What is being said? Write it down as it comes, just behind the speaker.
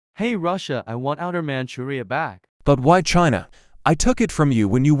Hey Russia, I want outer Manchuria back. But why China? I took it from you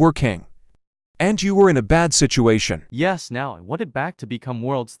when you were king. And you were in a bad situation. Yes, now I want it back to become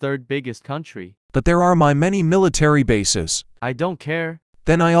world's third biggest country. But there are my many military bases. I don't care.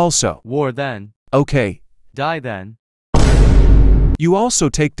 Then I also. War then. Okay. Die then. You also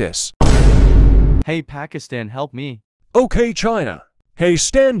take this. Hey Pakistan, help me. Okay, China. Hey,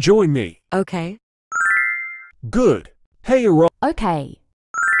 Stan, join me. Okay. Good. Hey, Iran. Okay.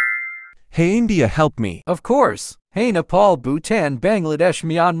 Hey India, help me. Of course. Hey Nepal, Bhutan, Bangladesh,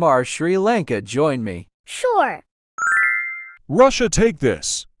 Myanmar, Sri Lanka, join me. Sure. Russia, take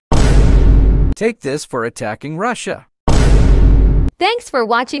this. Take this for attacking Russia. Thanks for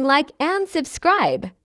watching, like and subscribe.